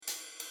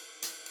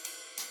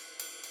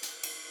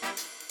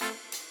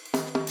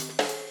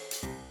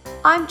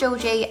I'm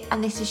Georgie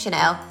and this is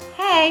Chanel.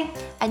 Hey!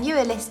 And you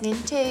are listening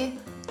to,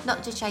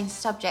 not to change the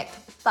subject,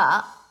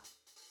 but...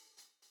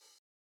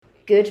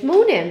 Good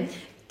morning.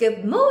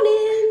 Good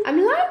morning.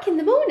 I'm liking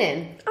the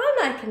morning.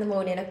 I'm liking the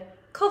morning. A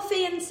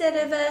coffee instead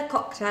of a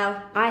cocktail.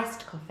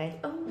 Iced coffee.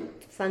 Oh,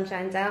 Sun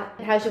shines out.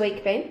 How's your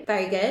week been?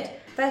 very good.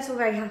 First of all,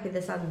 very happy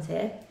the sun's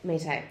here. Me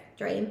too.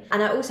 Dream.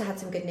 And I also had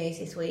some good news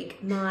this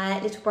week.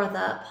 My little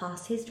brother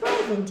passed his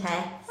driving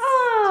test.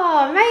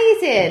 Oh,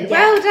 amazing. Yeah.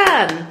 Well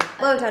done.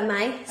 Well done,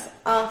 mate.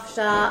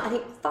 After, I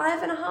think,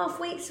 5.5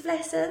 weeks of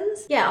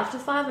lessons. Yeah, after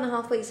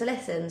 5.5 weeks of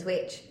lessons,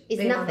 which Is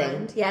blew my nothing.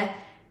 mind. Yeah.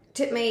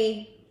 Took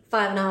me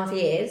 5.5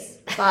 years,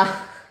 but...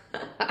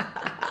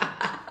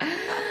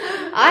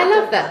 I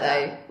love that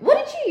though.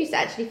 What did you used to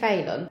actually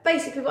fail on?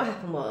 Basically what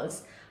happened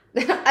was...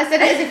 I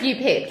said it as if you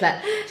picked.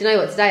 Like, do you know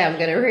what? Today I'm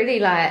going to really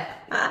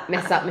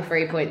mess up my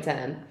 3-point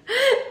turn.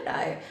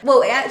 No.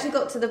 Well, it actually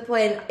got to the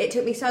point, it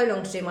took me so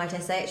long to do my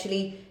test,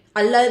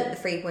 I learnt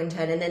the 3-point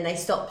turn and then they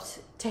stopped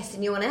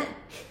testing you on it.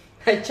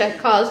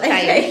 Cars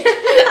change.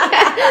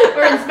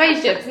 We're in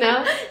spaceships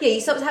now. Yeah,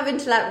 you stopped having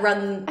to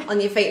run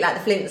on your feet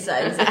like the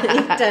Flintstones and then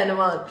you turn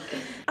them on.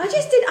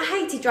 I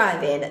hated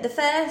driving. The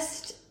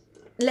first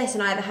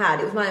lesson I ever had,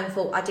 it was my own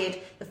fault. I did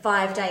the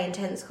 5-day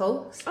intense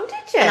course. Oh,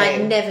 did you? And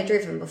I'd never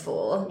driven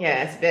before.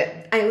 Yeah, it's a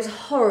bit... And it was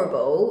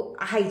horrible.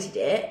 I hated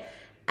it.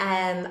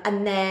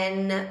 And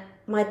then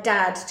my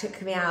dad took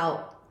me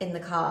out in the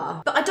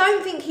car. But I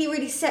don't think he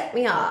really set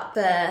me up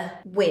for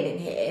winning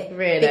here.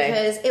 Really?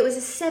 Because it was a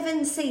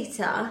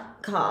 7-seater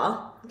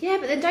car. Yeah,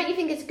 but then don't you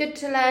think it's good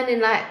to learn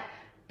in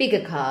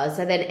bigger cars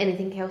so then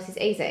anything else is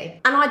easy?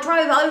 And I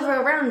drove over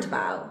a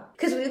roundabout.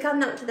 Because we were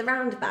coming up to the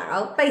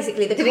roundabout.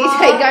 Basically, the Did car...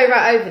 he say go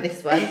right over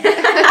this one? Don't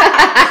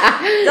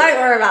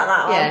worry about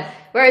that one. Yeah.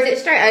 Where is it?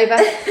 Straight over?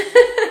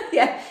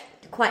 Yeah,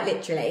 quite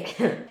literally.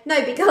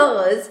 No,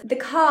 because the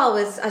car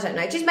was, I don't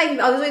know, just making,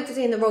 I was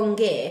obviously in the wrong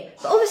gear.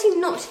 But obviously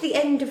not to the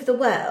end of the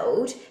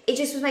world. It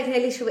just was making a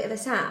little bit of a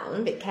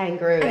sound. A bit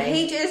kangaroo-y. And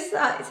he just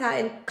started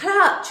saying,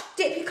 clutch,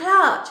 dip your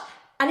clutch.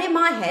 And in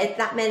my head,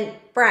 that meant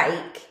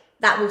brake.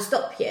 That will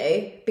stop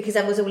you, because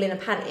I was all in a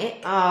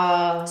panic.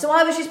 Oh. So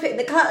I was just putting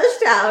the clutch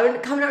down,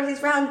 coming up to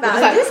this roundabout,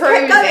 It was and just kept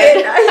cruising.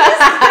 going. I just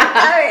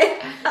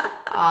kept going.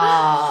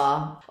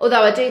 Ah.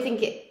 Although I do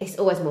think it's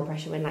always more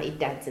pressure when your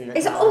dad's in the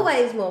It's car.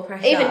 always more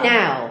pressure. Even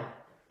now.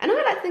 And I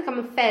like to think I'm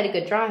a fairly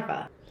good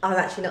driver. I'm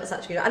actually not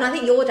such a good... And I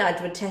think your dad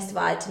would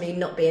testify to me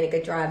not being a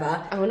good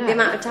driver. Oh, no. The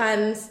amount of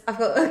times I've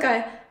got to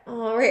go,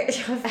 oh,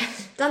 Rich,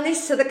 I've done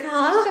this to the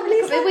car. Look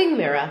at my wing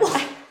mirror.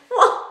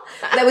 What?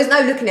 There was no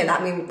looking at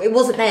that. I mean, it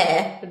wasn't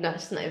there. No,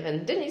 it's not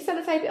even. Didn't you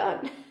sellotape it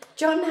on?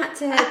 John had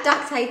to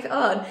duct tape it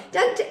on.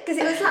 Because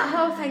it was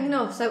half hanging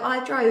off. So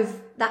I drove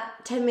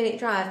that 10-minute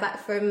drive back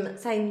from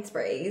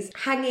Sainsbury's,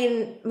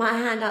 hanging my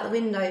hand out the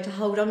window to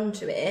hold on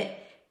to it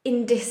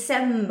in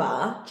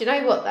December. Do you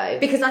know what though?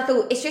 Because I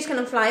thought, it's just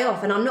going to fly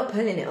off and I'm not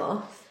pulling it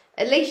off.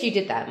 At least you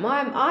did that.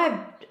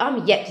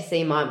 I'm yet to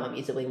see my mum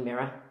use a wing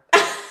mirror.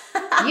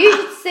 You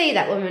should see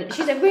that woman.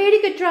 She's a really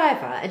good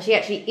driver, and she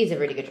actually is a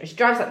really good driver. She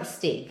drives like the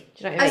Stig. Do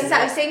you know what I mean?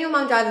 I've seen your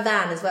mum drive a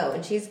van as well,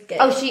 and she's good.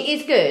 Oh, she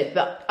is good,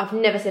 but I've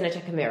never seen her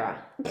check a mirror.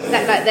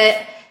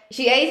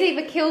 She has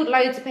either killed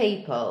loads of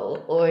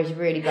people or is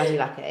really bloody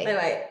lucky.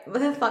 Anyway,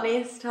 the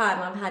funniest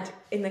time I've had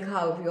in the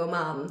car with your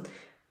mum,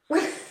 we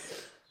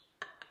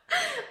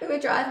were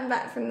driving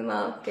back from the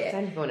market. I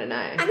don't even want to know.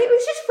 And it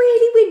was just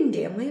really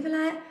windy, and we were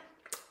like,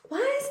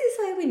 why is it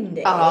so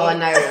windy? Oh, I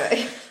know.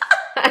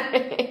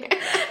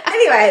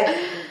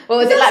 Anyway. Well,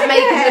 was it like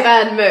making the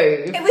van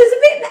move? It was a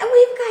bit, and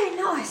we were going,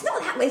 no, it's not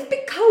that way, it's a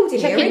bit cold in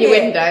here, Checking isn't your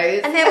it?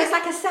 windows. And there was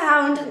a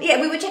sound, and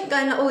yeah, we were checking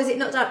going, oh, is it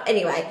not done?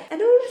 Anyway,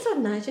 and all of a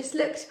sudden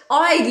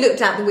I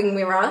looked out the wing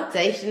mirror. So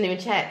you shouldn't even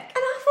check.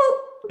 And I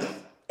thought,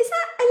 is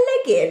that a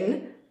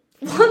legging?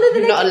 One of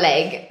the Not a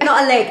leg.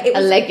 Not a leg. It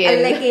was a legging. A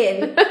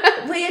legging.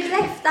 We had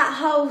left that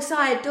whole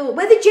side door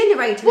where the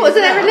generator What was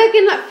as there well. a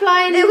legging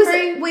flying There was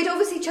through? we'd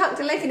obviously chucked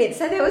a leg in it,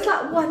 so there was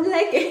one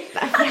legging.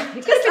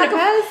 Just like a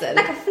person.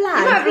 Like a flag.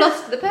 You might have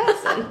lost the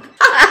person.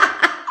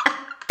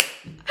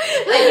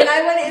 You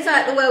know when it's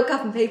like the World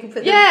Cup and people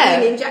put the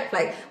Union Jack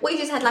flag? We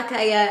just had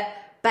a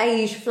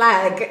beige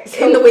flag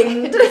in the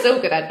wind. It's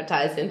all good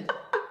advertising.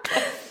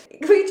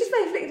 We just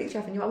both looked at each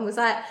other and your mum was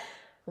like,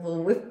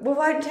 well, we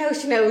won't tell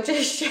Chanel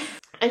just yet.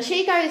 And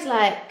she goes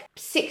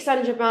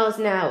 600 miles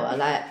an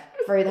hour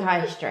through the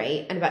high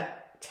street and about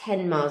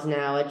 10 miles an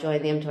hour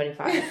during the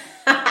M25.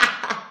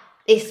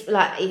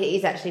 It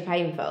is actually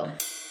painful.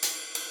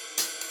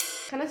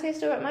 Can I say a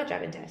story about my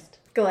driving test?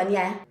 Go on,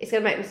 yeah. It's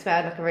going to make me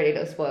sound like a really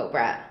little spoiled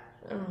brat.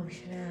 Oh,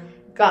 Chanel.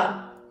 But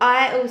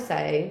I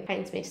also,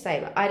 pains me to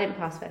say, but I didn't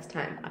pass first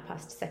time. I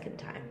passed second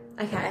time.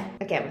 Okay.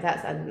 Again,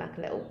 without sounding like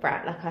a little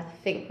brat, I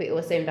think we all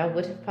assumed I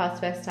would have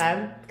passed first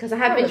time. Because I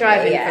have been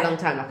driving for a long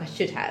time, I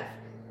should have.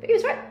 But he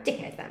was right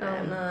dickhead, that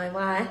man. Oh no,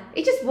 why?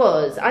 He just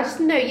was. I just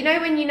know,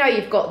 when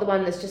you've got the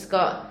one that's just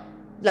got,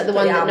 the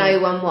one that no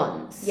one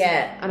wants.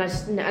 Yeah. And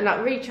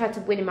I really tried to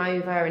win him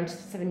over and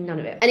just having none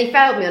of it. And he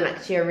failed me on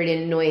actually a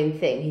really annoying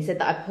thing. He said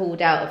that I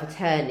pulled out of a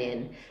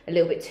turn-in a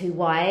little bit too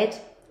wide.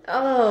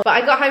 Oh. But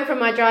I got home from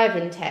my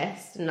driving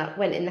test and like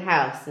went in the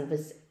house and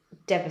was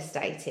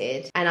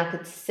devastated. And I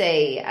could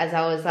see as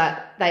I was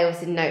like, they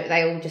obviously know,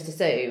 they all just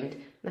assumed.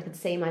 And I could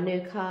see my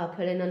new car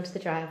pulling onto the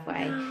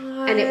driveway.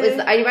 No. And it was,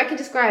 the only way I can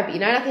describe it, you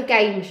know, like a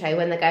game show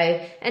when they go,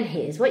 and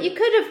here's what you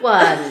could have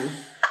won.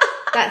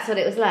 That's what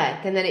it was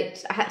like. And then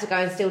I had to go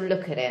and still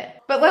look at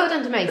it. But well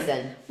done to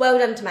Mason. Well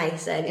done to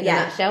Mason. In a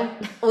nutshell.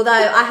 Although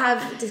I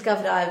have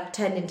discovered I've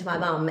turned into my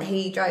mum.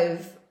 He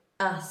drove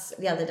us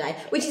the other day,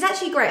 which is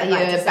actually great. Are you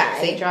a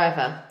backseat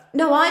driver?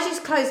 No, I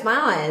just closed my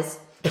eyes.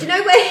 Do you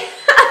know where?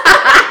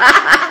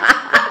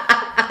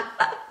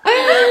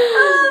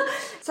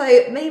 So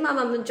me, my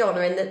mum and John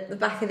are in the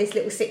back of this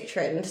little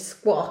Citroen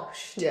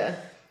squashed. Yeah.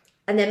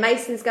 And then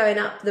Mason's going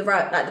up the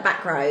road, like the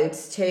back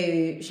roads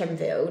to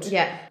Shenfield.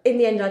 Yeah. In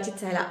the end, I did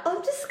say, like, oh,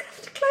 I'm just going to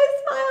have to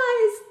close my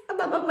eyes. And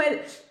my mum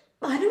went,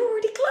 mine are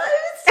already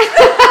closed.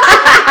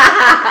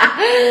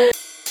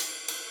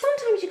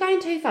 Sometimes you're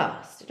going too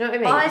fast. Do you know what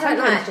I mean? I don't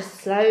Sometimes like just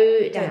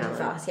slow down. Going too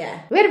fast,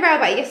 yeah. We had a row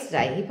about it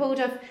yesterday. He pulled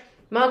off.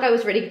 Margot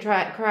was really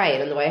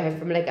crying on the way home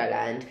from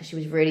Legoland because she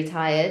was really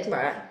tired.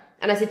 Right.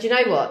 And I said, do you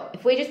know what?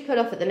 If we just pull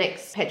off at the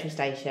next petrol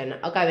station,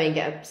 I'll go and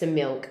get her some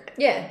milk.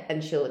 Yeah.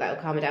 And that'll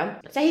calm her down.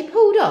 So he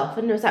pulled off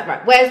and was like,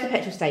 right, where's the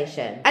petrol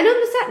station? And on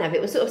the sat-nav,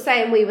 it was sort of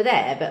saying we were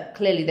there, but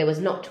clearly there was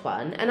not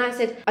one. And I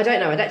said, I don't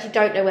know. I actually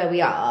don't know where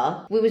we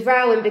are. We was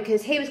rowing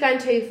because he was going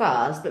too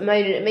fast, but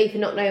moaning at me for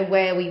not knowing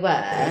where we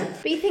were.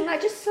 But you think,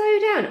 like, just slow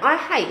down. I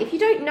hate, if you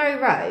don't know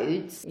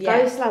roads,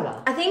 go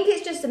slower. I think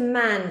it's just a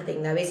man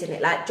thing, though, isn't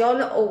it? Like,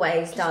 John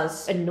always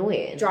does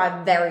annoying.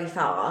 Drive very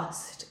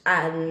fast,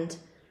 and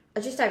I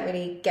just don't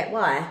really get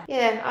why.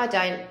 Yeah, I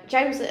don't.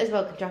 James as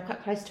well can drive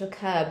quite close to a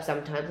curb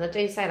sometimes. And I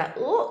do say like,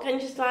 oh, can you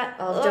just like,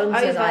 John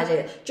says I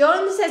do.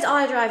 John says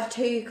I drive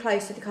too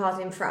close to the cars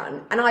in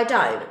front, and I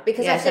don't,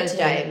 because I've said to him,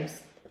 James.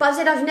 But I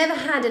said I've never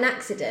had an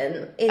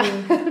accident in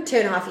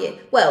 2.5 years.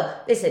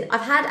 Well, listen,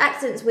 I've had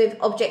accidents with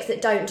objects that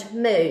don't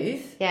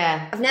move.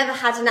 Yeah. I've never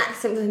had an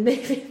accident with a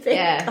moving thing.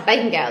 Yeah, they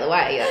can get out of the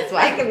way, that's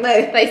why. They can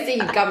move. They see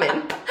you coming.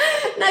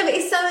 No, but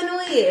it's so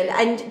annoying.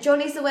 And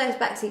Johnny's the worst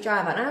backseat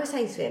driver. And I always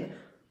say to him,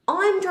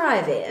 I'm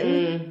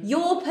driving,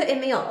 you're putting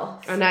me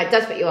off. I know, it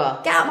does put you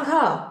off. Get out of my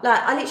car.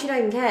 Like, I literally don't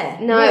even care.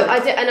 No, I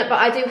do, but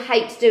I do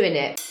hate doing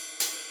it.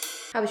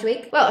 How was your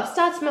week? Well, I've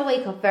started my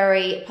week off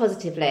very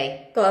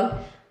positively. Go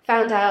on.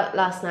 Found out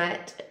last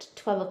night at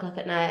 12 o'clock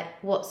at night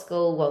what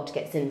school Walter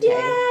gets into. Yay!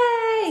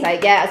 So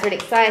yeah, I was really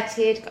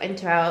excited, got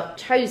into our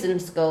chosen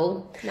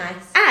school.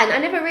 Nice. And I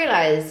never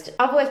realised,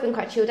 I've always been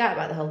quite chilled out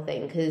about the whole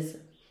thing because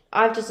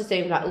I've just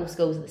assumed like all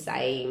schools are the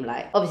same.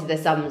 Like obviously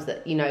there's some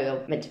that, you know,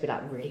 are meant to be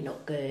like really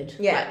not good.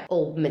 Yeah. Like,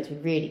 or meant to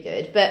be really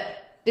good. But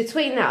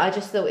between that, I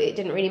just thought it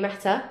didn't really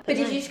matter. But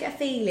did you just get a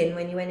feeling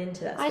when you went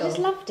into that school? I just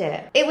loved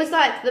it. It was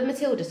like the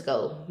Matilda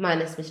school,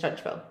 minus Miss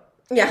Trunchbull.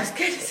 Yeah, I was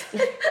going to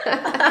say.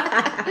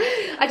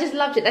 I just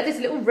loved it. They had this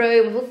little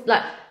room with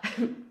like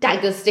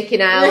daggers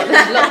sticking out.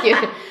 Lock you.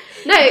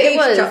 No, it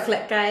was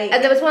chocolate cake.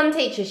 And there was one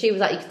teacher. She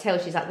was like, you could tell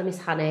she's like the Miss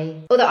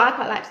Honey. Although I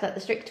quite liked like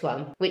the strict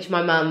one, which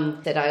my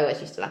mum said I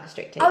always used to like a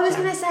strict teacher. I was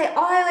going to say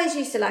I always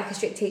used to like a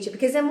strict teacher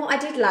because then what I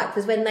did like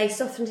was when they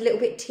softened a little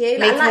bit to you.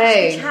 Like, Me I liked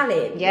too. the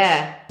challenge.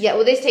 Yeah.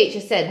 Well, this teacher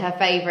said her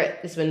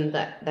favourite. This one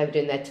that they were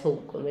doing their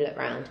talk when we looked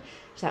round.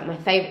 She's like, my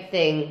favourite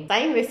thing.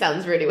 Saying this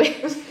sounds really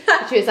weird.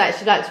 She was like,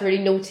 she likes really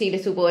naughty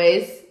little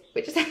boys,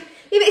 which is.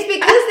 Yeah, but it's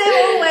because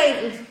they're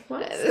always...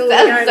 What?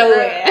 Sounds so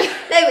weird.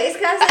 No, but it's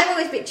because they're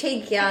always a bit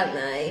cheeky, aren't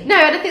they? No,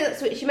 and I think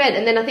that's what she meant.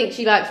 And then I think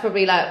she likes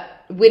probably like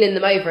winning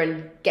them over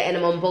and getting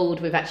them on board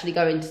with actually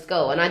going to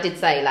school. And I did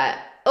say like,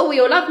 oh,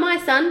 you'll love my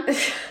son.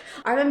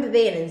 I remember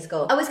being in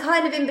school. I was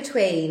kind of in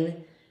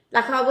between.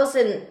 Like, I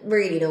wasn't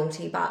really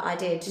naughty, but I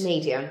did...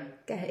 Medium.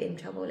 Get in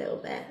trouble a little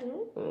bit.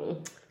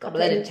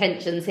 Couple of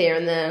detentions here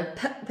and there.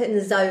 Put in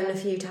the zone a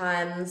few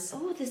times.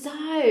 Oh, the zone.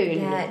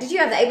 Yeah. Did you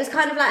have that? It was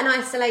kind of like an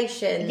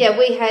isolation. Yeah,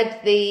 we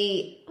had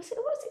the... What's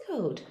it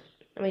called?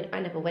 I mean, I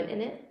never went in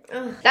it.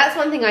 Ugh. That's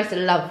one thing I used to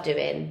love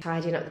doing.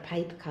 Tidying up the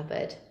paper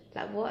cupboard.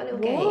 Like, what a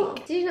little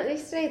geek. Did you not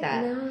used to do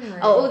that? No.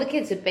 Oh, all the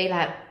kids would be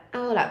like,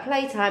 like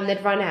playtime,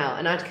 they'd run out.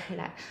 And I'd go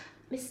like,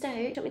 Miss Stowe, do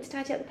you want me to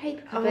tidy up the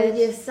paper cupboard? Oh,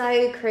 you're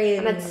so cringe.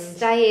 And I'd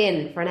stay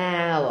in for an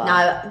hour.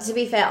 No, to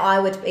be fair, I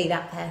would be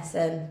that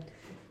person.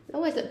 I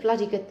always look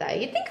bloody good though.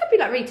 You'd think I'd be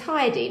like really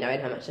tidy knowing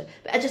how much.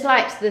 But I just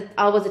liked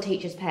I was a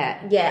teacher's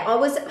pet. Yeah, I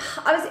was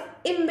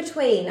in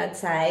between, I'd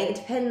say. It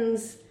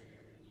depends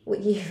what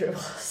year it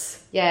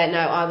was. Yeah, no,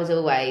 I was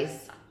always.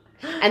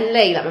 And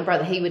Lee, like my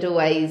brother, he was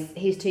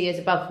 2 years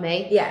above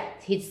me. Yeah.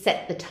 He'd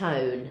set the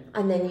tone.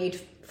 And then you'd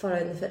follow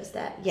in the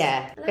footsteps.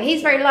 Yeah. But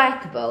he's very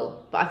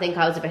likeable, but I think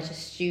I was a better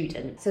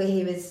student. So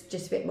he was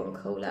just a bit more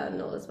cooler and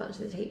not as much as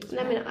the teachers.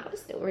 I mean, I was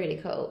still really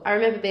cool. I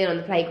remember being on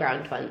the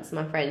playground once.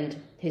 My friend,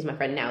 who's my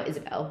friend now,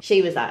 Isabel,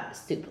 she was like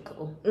super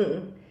cool.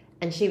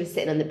 And she was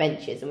sitting on the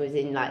benches and was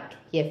in like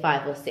year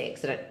 5 or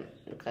 6. I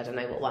don't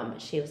know what one,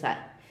 but she was like,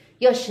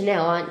 "You're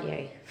Chanel, aren't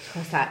you?" I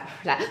was like,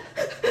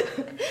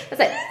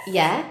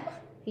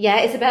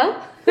 yeah,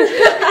 Isabel.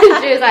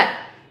 And she was like,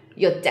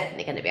 "You're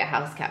definitely going to be a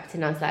house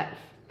captain." I was like,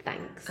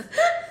 "Thanks."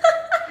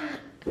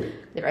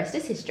 The rest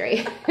is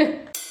history.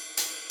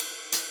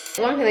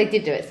 One thing they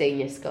did do at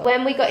senior school,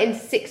 when we got into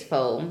sixth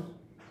form,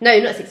 no,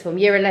 not sixth form,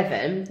 year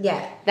 11,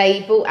 Yeah.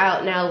 they brought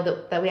out now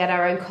that we had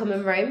our own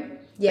common room.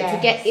 Yeah. But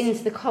to get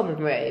into the common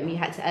room, you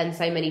had to earn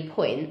so many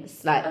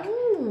points, like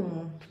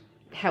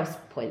house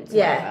points or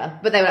whatever.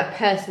 But they were like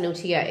personal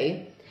to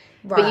you.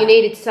 Right. But you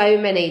needed so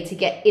many to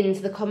get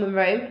into the common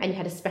room, and you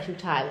had a special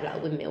tie with like a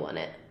windmill on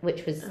it,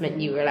 which was meant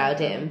you were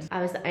allowed in.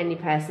 I was the only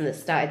person that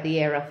started the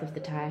year off with the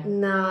tie.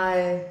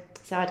 No.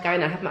 So I'd go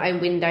and I'd have my own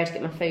window to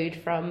get my food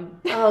from.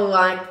 Oh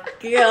my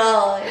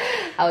God.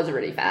 I was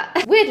really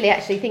fat. Weirdly,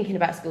 actually, thinking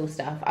about school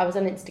stuff, I was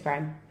on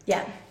Instagram.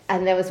 Yeah.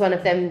 And there was one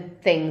of them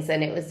things,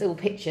 and it was all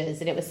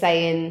pictures, and it was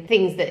saying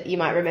things that you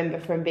might remember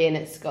from being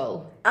at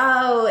school.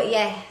 Oh,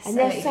 yes. And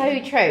they're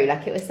so true.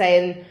 Like, it was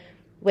saying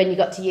when you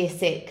got to year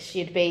 6,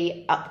 you'd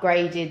be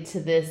upgraded to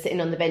the sitting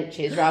on the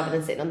benches rather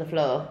than sitting on the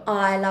floor. Oh,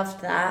 I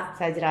loved that.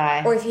 So did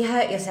I. Or if you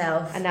hurt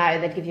yourself. I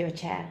know, they'd give you a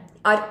chair.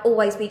 I'd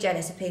always be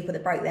jealous of people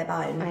that broke their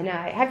bone. I know.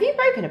 Have you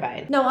broken a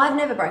bone? No, I've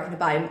never broken a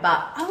bone,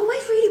 but I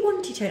always really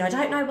wanted to, and I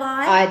don't know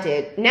why. I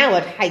did. Now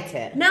I'd hate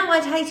it. Now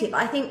I'd hate it,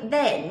 but I think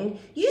then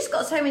you just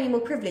got so many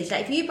more privilege.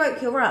 Like if you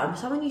broke your arm,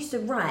 someone used to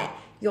write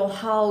your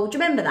whole. Do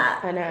you remember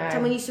that? I know.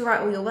 Someone used to write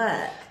all your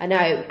work. I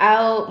know.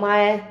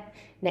 My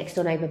next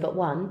door neighbour, but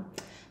one,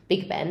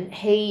 Big Ben,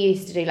 he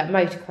used to do like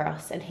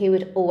motocross, and he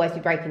would always be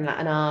breaking like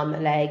an arm, a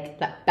leg,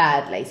 like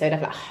badly. So he'd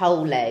have like a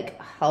whole leg,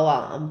 a whole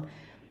arm,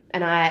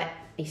 and I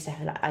used to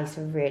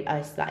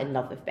like in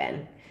love with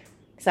Ben.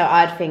 So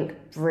I'd think,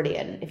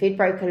 brilliant. If he'd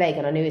broke a leg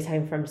and I knew he was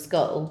home from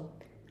school,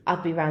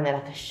 I'd be around there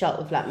like a shot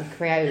with like my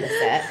Crayola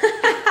set.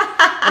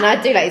 And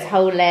I'd do like his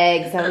whole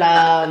leg, his whole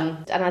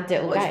arm, and I'd do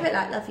it all What's day. a bit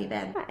like Love You,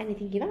 Ben?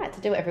 Anything you like, to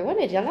do whatever he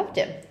wanted. I loved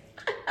him.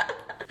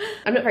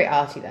 I'm not very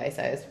arty though,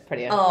 so it's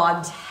pretty Oh,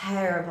 I'm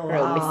terrible at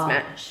real art.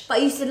 mismatch. But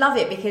I used to love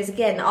it because,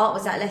 again, art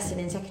was that lesson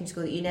in secondary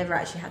school that you never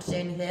actually had to do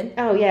anything.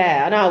 Oh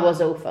yeah, I know I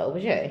was awful,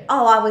 was you?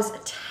 Oh, I was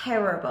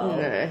terrible.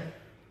 No.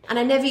 And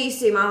I never used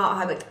to do my art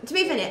homework. To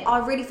be fair,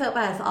 I really felt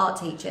bad for art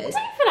teachers. I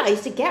don't feel like I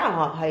used to get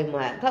art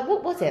homework. Like,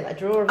 what was it? Like,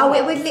 draw a Oh, it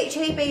vase? would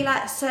literally be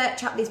like,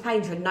 search up this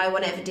painter, and no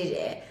one ever did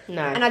it.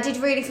 No. And I did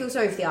really feel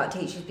sorry for the art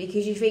teachers,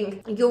 because you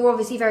think, you're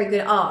obviously very good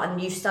at art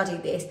and you've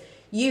studied this.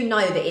 You know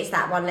that it's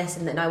that one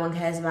lesson that no one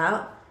cares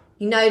about.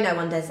 You know no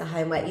one does the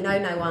homework. You know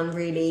no one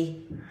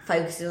really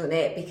focuses on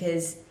it,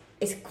 because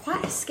it's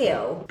quite a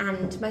skill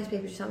and most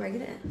people just aren't very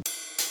good at it.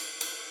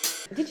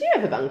 Did you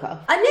ever bunk off?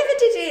 I never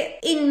did it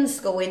in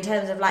school in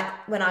terms of like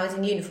when I was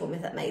in uniform,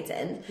 if that made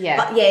sense. Yeah.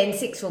 But yeah, in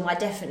sixth form I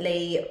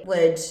definitely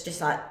would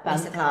just like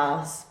miss a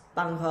class,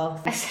 bunk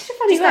off. That's such a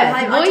funny Just go word.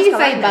 home- The more I'd just you go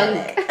say home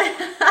bunk.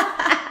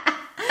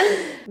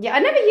 early. Yeah, I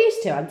never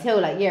used to until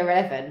like year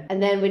 11,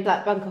 and then we'd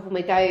like bunk off and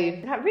we'd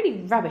go like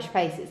really rubbish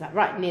places, like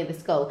right near the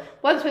school.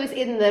 Once we was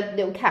in the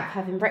little cafe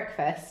having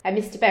breakfast, and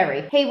Mr.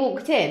 Berry, he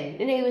walked in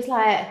and he was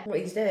like, What are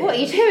you doing? "What are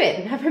you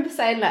doing?" I remember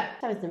saying like,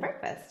 "I was having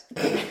breakfast."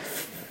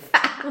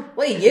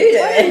 What are you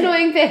What an doing?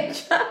 annoying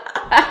bitch.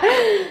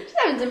 Just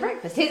having some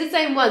breakfast. He's the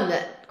same one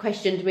that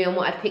questioned me on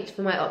what I'd picked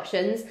for my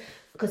options,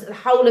 because the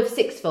whole of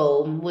sixth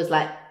form was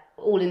like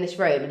all in this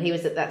room, and he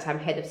was at that time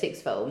head of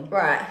sixth form.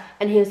 Right.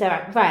 And he was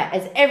like, right,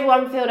 has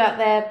everyone filled out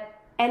their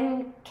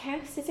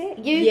NCAS, is it?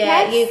 UCAS?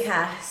 Yeah,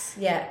 UCAS.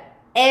 Yeah.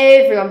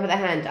 Everyone put their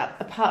hand up,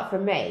 apart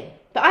from me.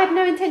 But I had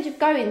no intention of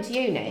going to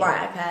uni.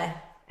 Right, okay.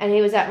 And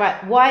he was like,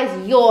 right, why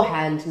is your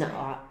hand not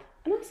up?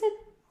 And I said,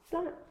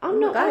 like, I'm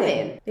not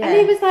going. Yeah. And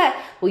he was like,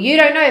 well, you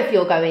don't know if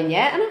you're going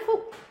yet. And I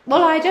thought,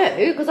 well, I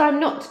do, because I'm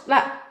not.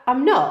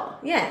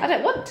 Yeah. I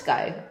don't want to go.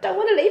 I don't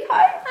want to leave home.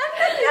 I'm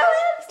not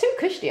going. It's too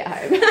cushy at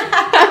home.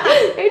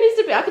 Who needs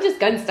to be? I could just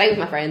go and stay with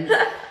my friends.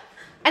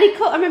 And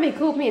I remember he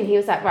called me and he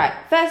was like, right,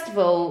 first of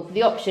all,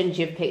 the options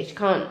you've picked, you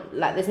can't,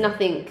 like, there's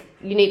nothing,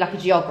 you need like a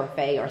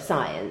geography or a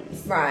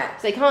science. Right.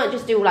 So you can't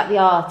just do all like the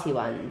arty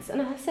ones. And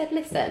I said,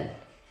 listen,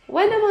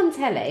 when I'm on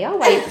telly, I'll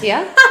wave to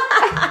you.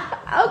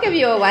 I'll give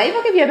you a wave,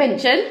 I'll give you a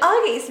mention.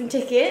 I'll get you some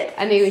tickets.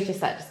 And he was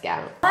just like, just get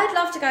out. I'd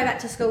love to go back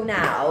to school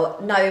now,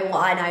 knowing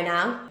what I know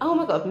now. Oh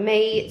my God,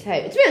 me too.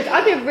 To be honest,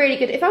 I'd be really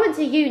good, if I went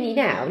to uni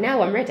now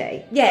I'm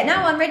ready. Yeah,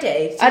 now I'm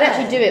ready. I'd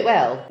actually do it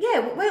well.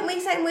 Yeah, weren't we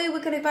saying we were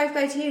going to both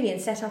go to uni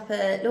and set up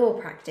a law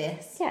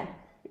practice? Yeah,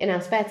 in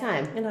our spare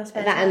time. In our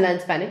spare That time. and learn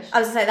Spanish. I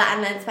was going to say that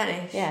and learn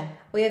Spanish. Yeah.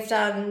 We have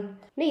done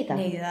Neither.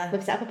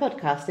 We've set up a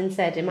podcast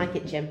instead in my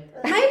kitchen.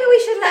 Maybe we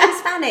should learn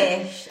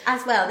Spanish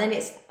as well. Then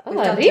it's. Oh,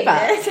 we've done arriba.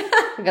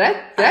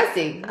 it.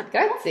 Grazie.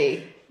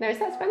 Grazie. No, is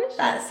that Spanish?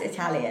 That's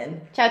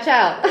Italian. Ciao,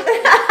 ciao.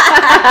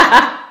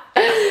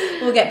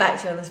 We'll get back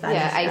to you on the Spanish.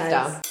 Yeah, A guys.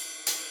 star.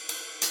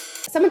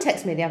 Someone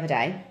texted me the other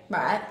day.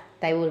 Right.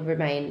 They will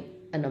remain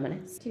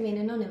anonymous. Do you mean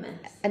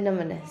anonymous?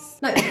 Anonymous.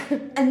 No,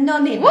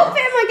 anonymous. What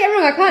bit am I getting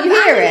wrong? I can't You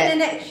hear added it.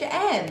 an extra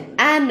M.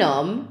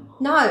 Anom.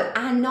 No,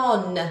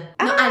 anon. Not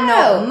Oh,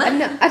 anom.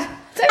 I don't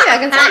think I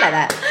can say it like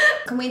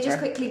that. Can we just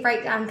quickly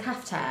break down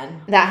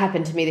Kaftan? That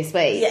happened to me this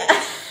week.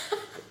 Yeah.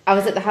 I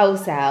was at the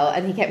wholesale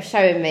and he kept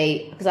showing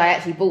me, because I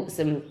actually bought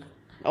some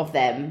of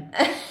them.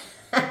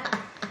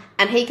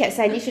 And he kept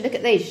saying, you should look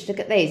at these, you should look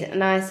at these.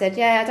 And I said,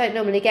 yeah, I don't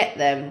normally get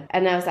them.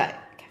 And I was like,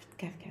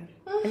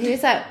 And he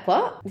was like,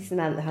 what? This is the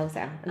man at the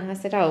wholesale. And I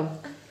said, oh,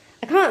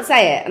 I can't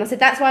say it. And I said,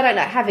 that's why I don't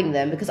like having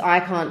them, because I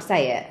can't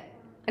say it.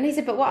 And he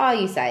said, but what are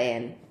you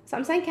saying? So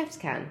I'm saying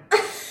Kaftans.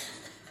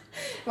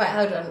 Right,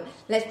 hold on.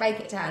 Let's break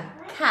it down.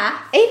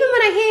 Calf. Even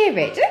when I hear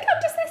it, do you think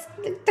I'm just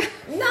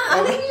this? No,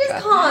 I think you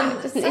just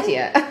can't. Just an say-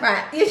 idiot.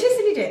 Right, you're just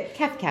an idiot.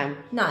 Kaftans.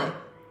 No.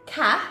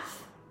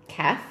 Calf.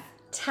 Calf.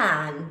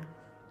 Tan.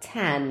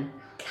 Tan.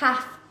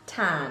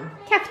 Kaftan.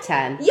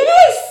 Kaftan.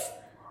 Yes!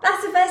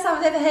 That's the first time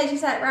I've ever heard you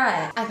say it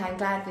right. Okay, I'm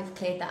glad we've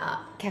cleared that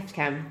up.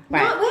 Kaftan.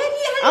 Right. Right. Where do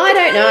you I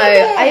don't know.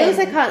 it? I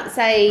also can't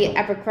say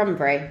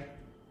Abercrombie.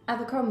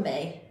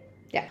 Abercrombie.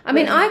 Yeah. I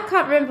mean, I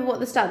can't remember what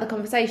the start of the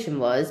conversation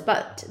was,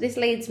 but this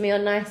leads me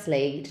on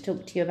nicely to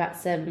talk to you about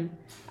some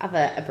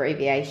other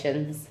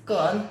abbreviations. Go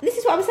on. This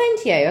is what I'm saying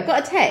to you. I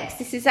got a text.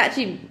 This is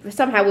actually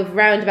somehow we've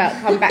roundabout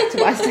come back to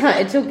what I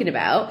started talking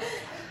about.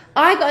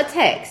 I got a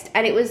text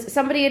and it was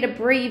somebody had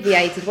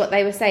abbreviated what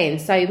they were saying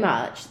so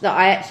much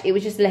that it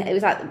was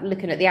like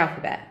looking at the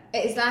alphabet.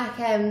 It's like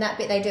that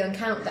bit they do in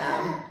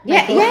Countdown.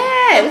 Yeah,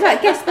 it was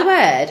like guess the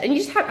word, and you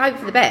just hope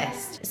for the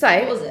best. So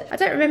What was it? I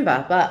don't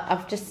remember, but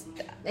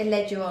It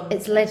led you on.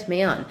 it's led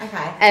me on.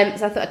 Okay.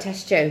 So I thought I'd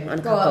test you on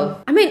a Go couple.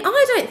 on. I mean,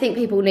 I don't think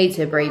people need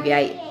to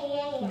abbreviate.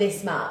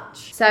 This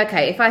much. So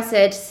okay, if I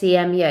said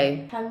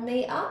CMU, Hand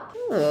me up.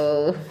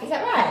 oh, Is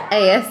that right?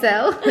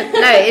 ASL.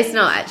 No, it's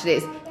not actually.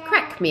 It's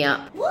crack me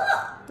up. What?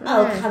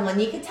 Oh, come on.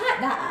 You could type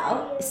that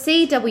out.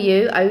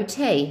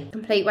 CWOT.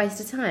 Complete waste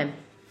of time.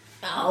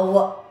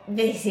 Oh,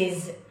 this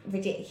is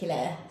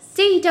ridiculous.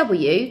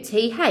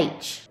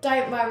 CWTH.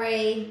 Don't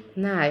worry.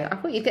 No, I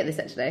thought you'd get this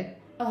actually.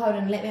 Oh, hold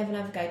on. Let me have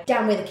another go.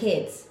 Down with the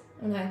kids.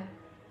 Oh, no.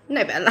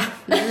 No, but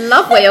I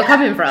love where you're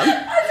coming from. I don't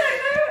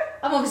know.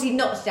 I'm obviously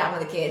not down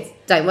with the kids.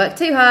 Don't work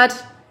too hard.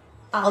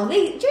 Oh, do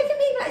you reckon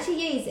people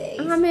actually use these?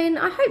 I mean,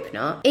 I hope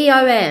not.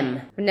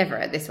 EOM. I've never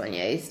heard this one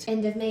used.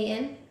 End of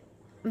meeting.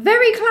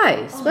 Very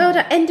close. Oh. Well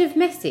done. End of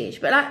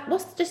message. But like,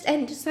 what's just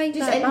end? Just say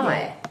Just like, end bye.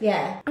 it.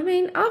 Yeah. I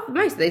mean,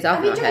 most of these I've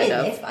I'm not enjoying heard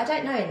of. this, but I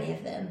don't know any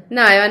of them.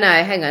 No, I know.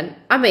 Hang on.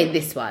 I mean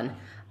this one.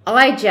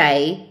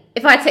 IJ.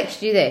 If I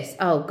text you this,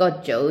 oh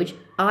God, George.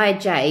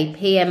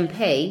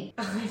 IJPMP.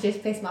 I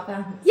just pissed my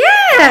pants.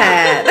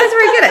 Yeah, that's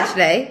very good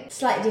actually.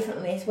 Slightly different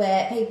on this,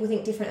 where people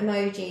think different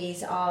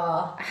emojis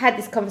are. I had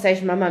this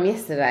conversation with my mum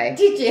yesterday.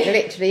 Did you?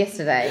 Literally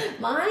yesterday.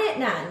 My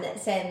nan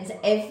sends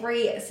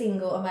every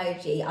single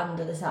emoji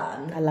under the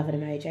sun. I love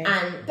an emoji.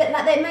 But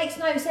like that makes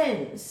no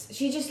sense.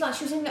 She'll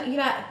send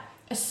like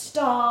a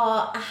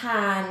star, a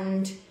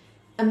hand,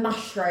 a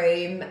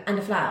mushroom, and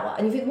a flower,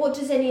 and you think, what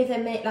does any of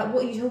them mean? Like,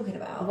 what are you talking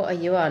about? What are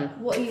you on?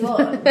 What are you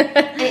on?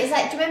 And it's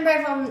like, do you remember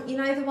everyone? You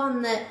know the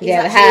one that is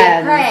Yeah, the actually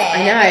hands. a prayer.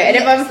 I know, and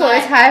everyone thought it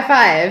was high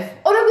five.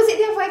 Oh no, was it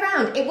the other way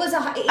around? It was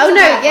a. It is Oh a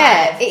no, high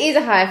yeah, five. it is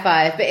a high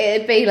five, but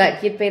it'd be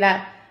like you'd be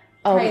like,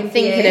 oh, Praying for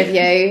thinking you. of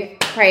you,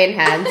 praying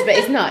hands, but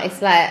it's not.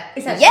 It's like,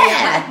 It's actually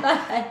yeah. a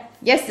high five.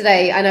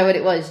 Yesterday, I know what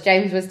it was.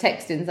 James was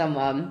texting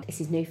someone. It's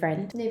his new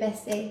friend. New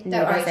bestie. New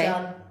Don't worry, bestie.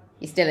 John.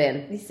 You're still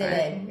in. You're still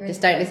Right. in. You're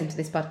Just in. don't listen to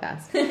this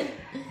podcast.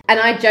 And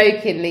I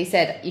jokingly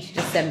said you should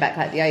just send back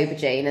like the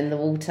aubergine and the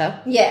water.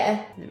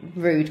 Yeah.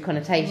 Rude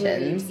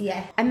connotations. Rude,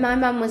 yeah. And my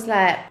mum was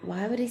like,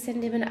 why would he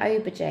send him an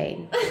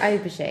aubergine?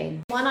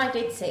 Aubergine. One I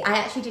did see, I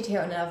actually did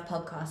hear it on another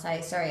podcast,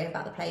 so sorry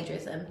about the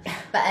plagiarism.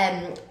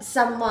 But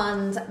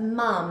someone's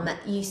mum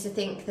used to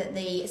think that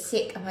the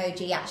sick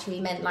emoji actually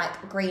meant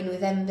like green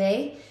with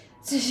envy.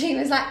 So she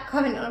was like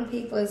commenting on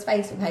people's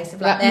Facebook posts of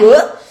like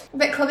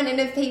but commenting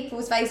on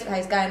people's Facebook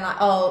posts going like,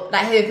 oh,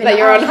 like who have been Like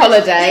you're on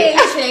holiday.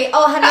 Yeah, literally,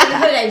 oh, I had a lovely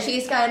holiday, and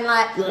she's going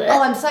like,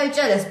 oh, I'm so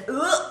jealous.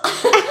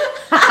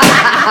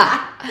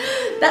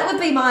 That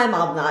would be my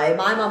mum though.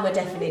 My mum would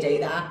definitely do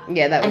that.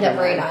 Yeah, that would And be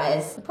I mine.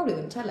 realise I probably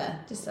wouldn't tell her,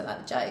 just to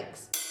like the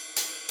jokes.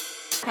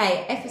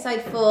 Okay,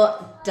 episode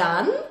 4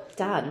 done.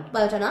 Done.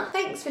 Well done up.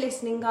 Thanks for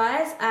listening,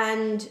 guys,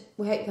 and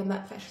we hope you come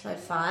back for episode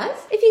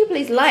 5. If you could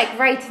please like,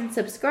 rate and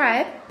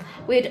subscribe,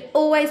 we'd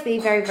always be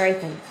very, very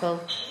thankful.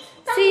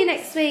 See you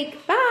next week.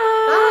 Bye.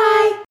 Bye.